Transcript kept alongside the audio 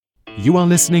You are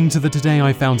listening to the Today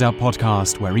I Found Out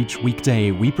podcast, where each weekday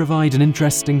we provide an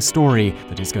interesting story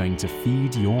that is going to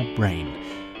feed your brain.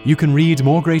 You can read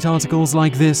more great articles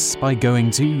like this by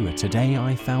going to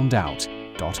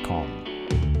todayifoundout.com.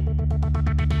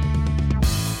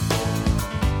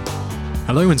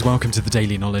 Hello and welcome to the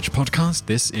Daily Knowledge Podcast.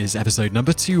 This is episode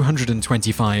number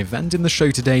 225, and in the show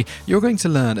today, you're going to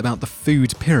learn about the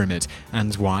food pyramid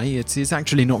and why it is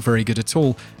actually not very good at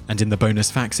all. And in the bonus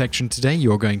fact section today,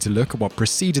 you're going to look at what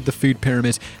preceded the food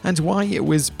pyramid and why it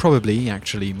was probably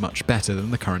actually much better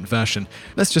than the current version.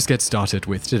 Let's just get started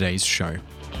with today's show.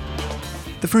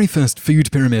 The very first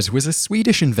food pyramid was a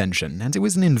Swedish invention, and it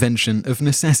was an invention of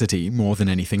necessity more than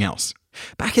anything else.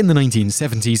 Back in the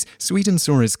 1970s, Sweden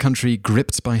saw its country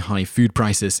gripped by high food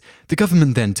prices. The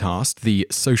government then tasked the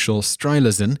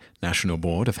Socialstyrelsen, National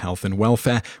Board of Health and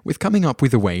Welfare, with coming up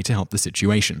with a way to help the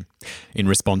situation. In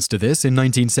response to this, in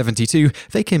 1972,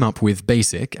 they came up with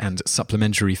basic and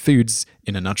supplementary foods.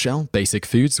 In a nutshell, basic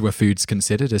foods were foods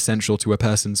considered essential to a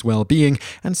person's well-being,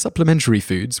 and supplementary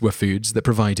foods were foods that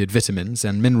provided vitamins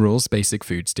and minerals basic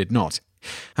foods did not.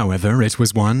 However, it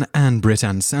was one Ann-Britt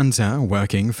Santa,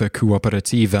 working for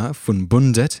Kooperativa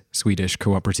Förbundet, Swedish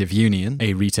Cooperative Union,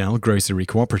 a retail grocery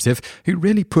cooperative, who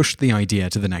really pushed the idea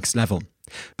to the next level.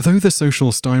 Though the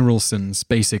Socialstyrelsen's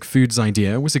basic foods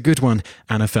idea was a good one,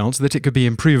 Anna felt that it could be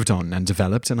improved on and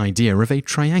developed an idea of a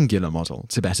triangular model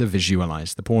to better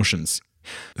visualize the portions.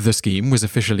 The scheme was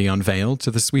officially unveiled to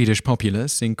the Swedish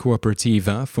populace in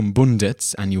Kooperativa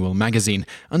Förbundet's annual magazine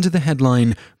under the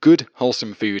headline, "Good,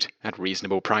 wholesome food at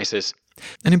reasonable prices."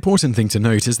 An important thing to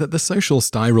note is that the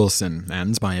Socialstyrelsen,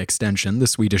 and by extension the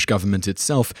Swedish government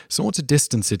itself, sought to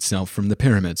distance itself from the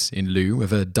pyramids in lieu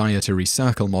of a dietary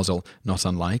circle model, not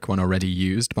unlike one already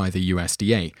used by the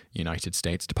USDA, United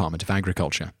States Department of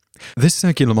Agriculture. This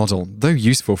circular model, though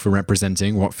useful for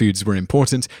representing what foods were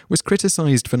important, was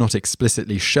criticized for not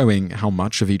explicitly showing how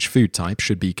much of each food type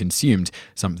should be consumed,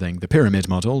 something the pyramid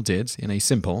model did in a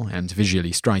simple and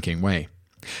visually striking way.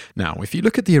 Now, if you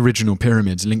look at the original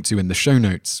pyramid linked to in the show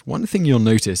notes, one thing you'll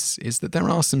notice is that there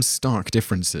are some stark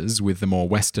differences with the more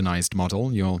westernized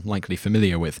model you're likely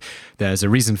familiar with. There's a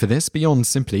reason for this beyond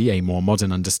simply a more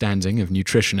modern understanding of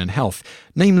nutrition and health,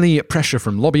 namely pressure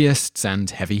from lobbyists and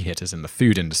heavy hitters in the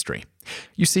food industry.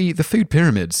 You see, the food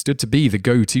pyramid stood to be the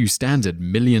go-to standard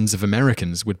millions of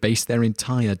Americans would base their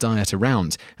entire diet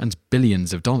around, and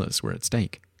billions of dollars were at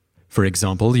stake. For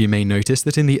example, you may notice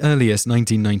that in the earliest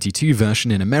 1992 version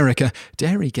in America,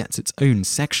 dairy gets its own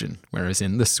section, whereas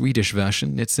in the Swedish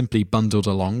version, it's simply bundled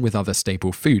along with other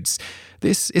staple foods.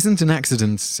 This isn't an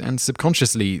accident, and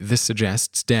subconsciously, this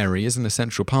suggests dairy is an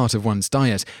essential part of one's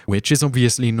diet, which is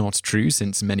obviously not true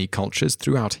since many cultures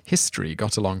throughout history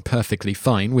got along perfectly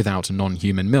fine without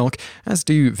non-human milk, as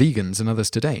do vegans and others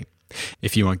today.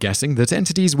 If you are guessing that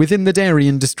entities within the dairy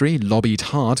industry lobbied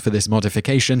hard for this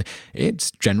modification,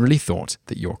 it's generally thought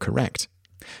that you're correct.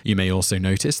 You may also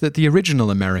notice that the original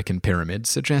American pyramid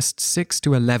suggests 6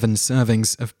 to 11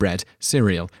 servings of bread,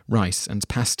 cereal, rice, and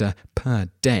pasta per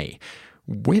day,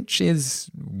 which is,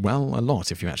 well, a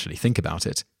lot if you actually think about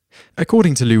it.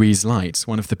 According to Louise Light,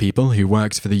 one of the people who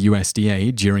worked for the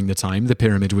USDA during the time the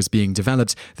pyramid was being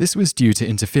developed, this was due to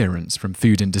interference from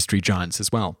food industry giants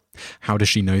as well. How does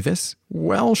she know this?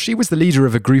 Well, she was the leader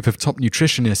of a group of top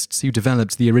nutritionists who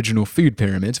developed the original food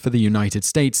pyramid for the United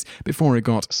States before it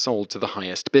got sold to the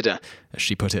highest bidder, as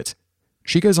she put it.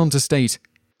 She goes on to state,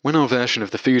 "When our version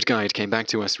of the food guide came back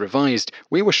to us revised,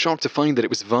 we were shocked to find that it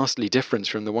was vastly different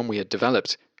from the one we had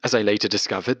developed. As I later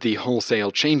discovered, the wholesale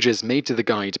changes made to the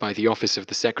guide by the Office of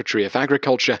the Secretary of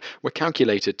Agriculture were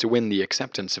calculated to win the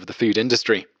acceptance of the food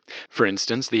industry. For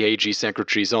instance, the AG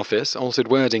Secretary's office altered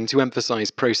wording to emphasize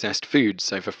processed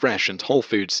foods over fresh and whole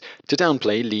foods, to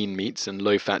downplay lean meats and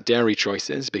low-fat dairy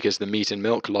choices because the meat and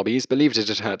milk lobbies believed it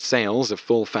had hurt sales of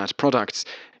full-fat products.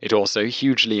 It also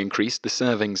hugely increased the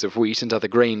servings of wheat and other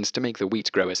grains to make the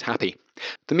wheat growers happy.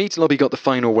 The meat lobby got the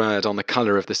final word on the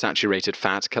color of the saturated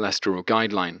fat cholesterol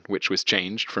guideline, which was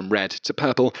changed from red to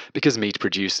purple because meat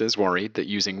producers worried that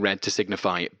using red to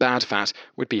signify bad fat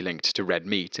would be linked to red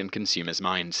meat in consumers'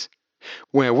 minds.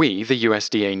 Where we, the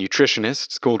USDA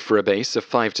nutritionists, called for a base of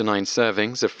 5 to 9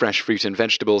 servings of fresh fruit and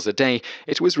vegetables a day,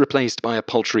 it was replaced by a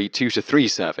paltry 2 to 3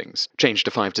 servings, changed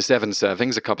to 5 to 7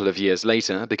 servings a couple of years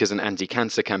later because an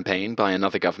anti-cancer campaign by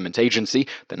another government agency,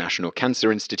 the National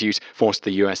Cancer Institute, forced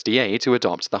the USDA to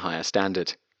adopt the higher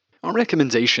standard. Our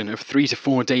recommendation of 3 to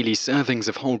 4 daily servings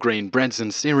of whole grain breads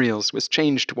and cereals was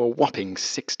changed to a whopping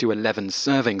 6 to 11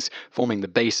 servings, forming the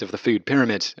base of the food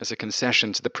pyramid as a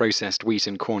concession to the processed wheat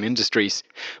and corn industries.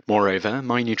 Moreover,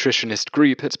 my nutritionist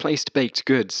group had placed baked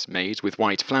goods made with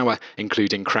white flour,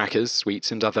 including crackers,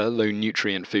 sweets, and other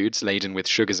low-nutrient foods laden with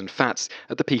sugars and fats,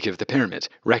 at the peak of the pyramid,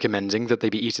 recommending that they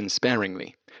be eaten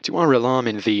sparingly. To our alarm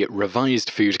in the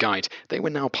revised food guide, they were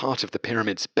now part of the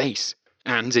pyramid's base.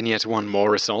 And in yet one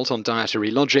more assault on dietary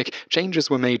logic,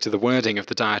 changes were made to the wording of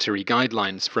the dietary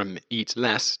guidelines from eat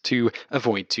less to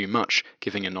avoid too much,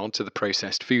 giving a nod to the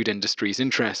processed food industry's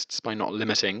interests by not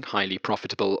limiting highly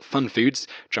profitable fun foods,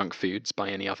 junk foods by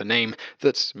any other name,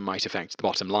 that might affect the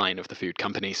bottom line of the food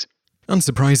companies.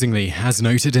 Unsurprisingly, as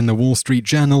noted in the Wall Street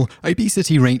Journal,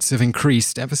 obesity rates have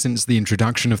increased ever since the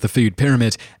introduction of the food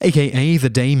pyramid, aka the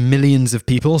day millions of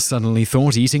people suddenly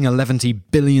thought eating 11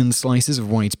 billion slices of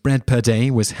white bread per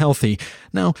day was healthy.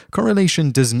 Now,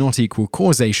 correlation does not equal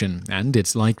causation, and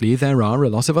it's likely there are a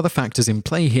lot of other factors in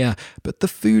play here, but the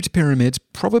food pyramid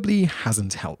probably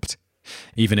hasn't helped.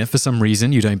 Even if for some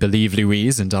reason you don't believe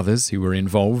Louise and others who were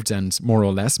involved and more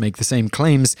or less make the same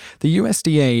claims, the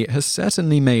USDA has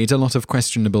certainly made a lot of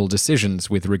questionable decisions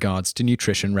with regards to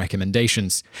nutrition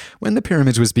recommendations. When the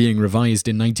pyramid was being revised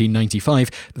in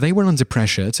 1995, they were under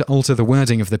pressure to alter the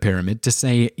wording of the pyramid to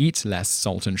say eat less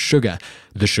salt and sugar.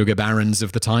 The sugar barons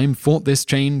of the time fought this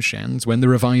change, and when the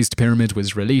revised pyramid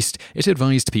was released, it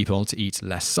advised people to eat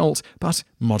less salt but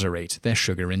moderate their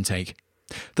sugar intake.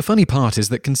 The funny part is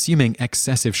that consuming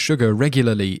excessive sugar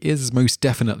regularly is most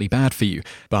definitely bad for you,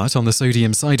 but on the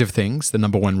sodium side of things, the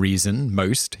number one reason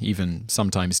most, even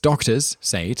sometimes doctors,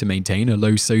 say to maintain a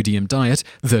low sodium diet,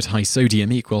 that high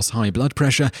sodium equals high blood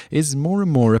pressure, is more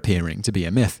and more appearing to be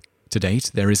a myth. To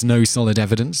date, there is no solid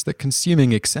evidence that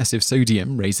consuming excessive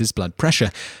sodium raises blood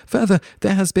pressure. Further,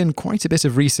 there has been quite a bit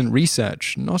of recent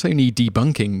research, not only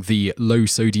debunking the low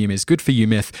sodium is good for you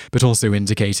myth, but also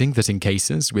indicating that in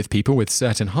cases with people with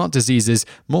certain heart diseases,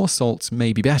 more salt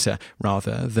may be better,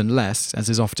 rather than less, as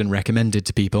is often recommended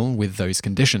to people with those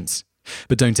conditions.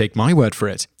 But don't take my word for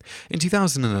it. In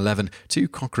 2011, 2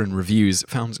 Cochrane reviews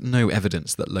found no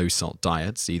evidence that low-salt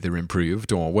diets either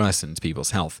improved or worsened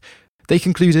people's health. They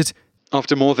concluded,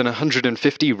 after more than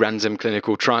 150 random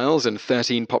clinical trials and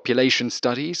 13 population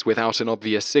studies without an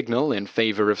obvious signal in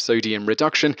favor of sodium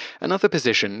reduction, another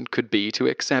position could be to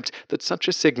accept that such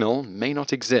a signal may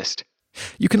not exist.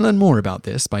 You can learn more about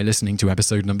this by listening to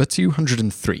episode number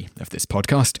 203 of this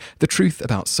podcast, The Truth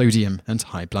About Sodium and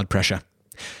High Blood Pressure.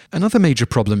 Another major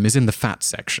problem is in the fat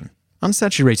section.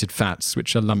 Unsaturated fats,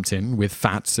 which are lumped in with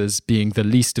fats as being the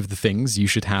least of the things you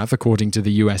should have according to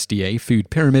the USDA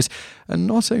food pyramid, are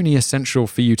not only essential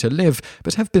for you to live,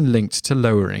 but have been linked to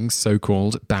lowering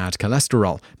so-called bad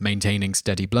cholesterol, maintaining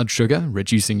steady blood sugar,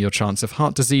 reducing your chance of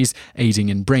heart disease, aiding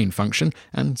in brain function,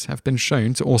 and have been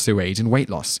shown to also aid in weight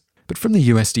loss. But from the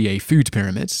USDA food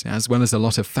pyramid, as well as a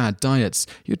lot of fad diets,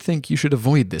 you'd think you should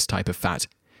avoid this type of fat.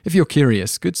 If you're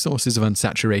curious, good sources of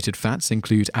unsaturated fats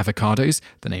include avocados,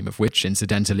 the name of which,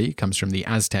 incidentally, comes from the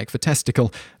Aztec for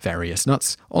testicle, various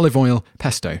nuts, olive oil,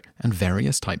 pesto, and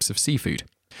various types of seafood.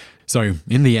 So,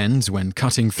 in the end, when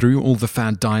cutting through all the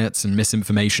fad diets and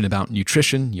misinformation about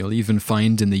nutrition you'll even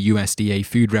find in the USDA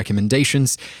food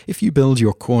recommendations, if you build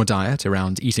your core diet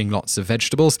around eating lots of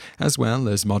vegetables, as well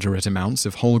as moderate amounts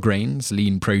of whole grains,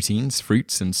 lean proteins,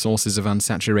 fruits, and sources of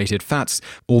unsaturated fats,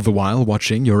 all the while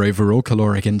watching your overall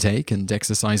caloric intake and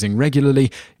exercising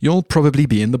regularly, you'll probably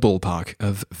be in the ballpark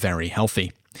of very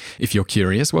healthy. If you're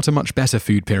curious what a much better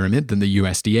food pyramid than the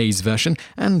USDA's version,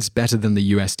 and better than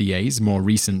the USDA's more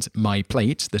recent My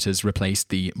Plate that has replaced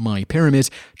the My Pyramid,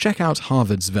 check out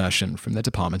Harvard's version from the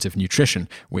Department of Nutrition,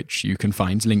 which you can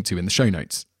find linked to in the show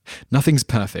notes. Nothing's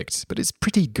perfect, but it's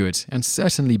pretty good and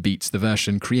certainly beats the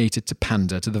version created to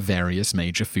pander to the various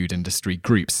major food industry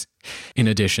groups. In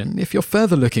addition, if you're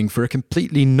further looking for a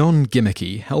completely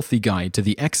non-gimmicky, healthy guide to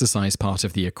the exercise part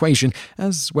of the equation,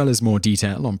 as well as more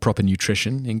detail on proper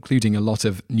nutrition, including a lot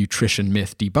of nutrition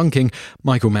myth debunking,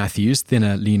 Michael Matthews'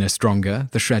 Thinner, Leaner, Stronger,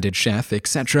 The Shredded Chef,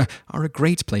 etc. are a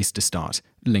great place to start.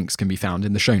 Links can be found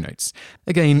in the show notes.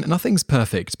 Again, nothing's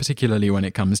perfect, particularly when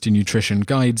it comes to nutrition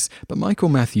guides, but Michael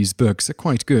Matthews' books are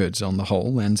quite good on the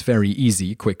whole and very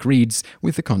easy, quick reads,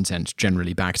 with the content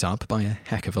generally backed up by a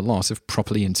heck of a lot of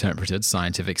properly interpreted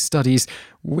scientific studies,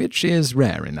 which is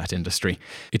rare in that industry.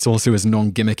 It's also as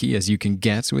non-gimmicky as you can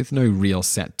get with no real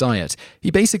set diet. He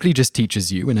basically just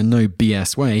teaches you in a no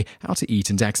BS way how to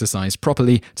eat and exercise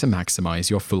properly to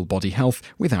maximize your full body health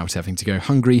without having to go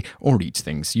hungry or eat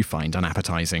things you find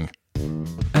unappetizing.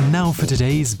 And now for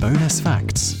today's bonus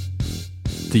facts.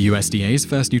 The USDA's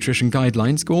first nutrition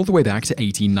guidelines go all the way back to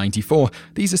 1894.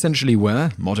 These essentially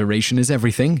were: moderation is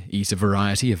everything, eat a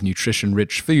variety of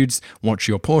nutrition-rich foods, watch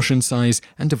your portion size,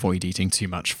 and avoid eating too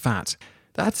much fat.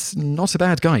 That's not a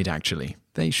bad guide, actually.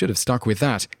 They should have stuck with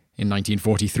that. In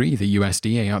 1943, the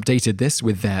USDA updated this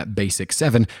with their Basic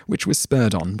 7, which was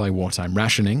spurred on by wartime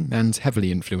rationing and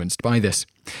heavily influenced by this.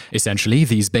 Essentially,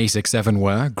 these Basic 7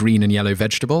 were green and yellow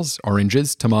vegetables,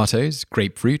 oranges, tomatoes,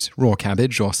 grapefruit, raw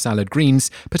cabbage or salad greens,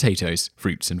 potatoes,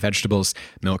 fruits and vegetables,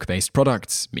 milk-based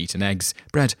products, meat and eggs,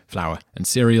 bread, flour and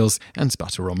cereals, and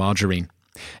butter or margarine.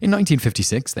 In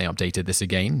 1956, they updated this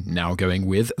again, now going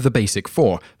with the Basic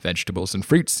 4, vegetables and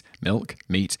fruits, milk,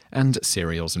 meat, and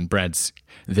cereals and breads.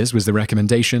 This was the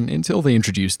recommendation until they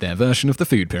introduced their version of the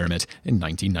food pyramid in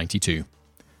 1992.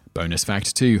 Bonus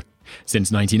fact 2.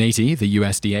 Since 1980, the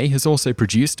USDA has also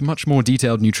produced much more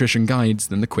detailed nutrition guides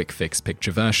than the quick fix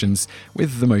picture versions,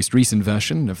 with the most recent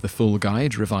version of the full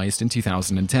guide revised in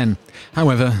 2010.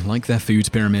 However, like their food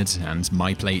pyramid and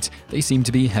MyPlate, they seem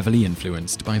to be heavily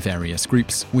influenced by various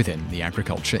groups within the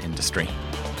agriculture industry.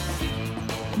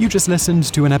 You just listened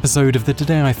to an episode of the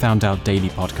Today I Found Out Daily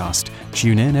podcast.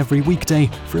 Tune in every weekday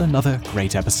for another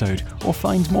great episode, or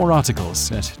find more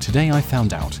articles at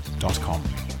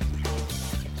todayifoundout.com.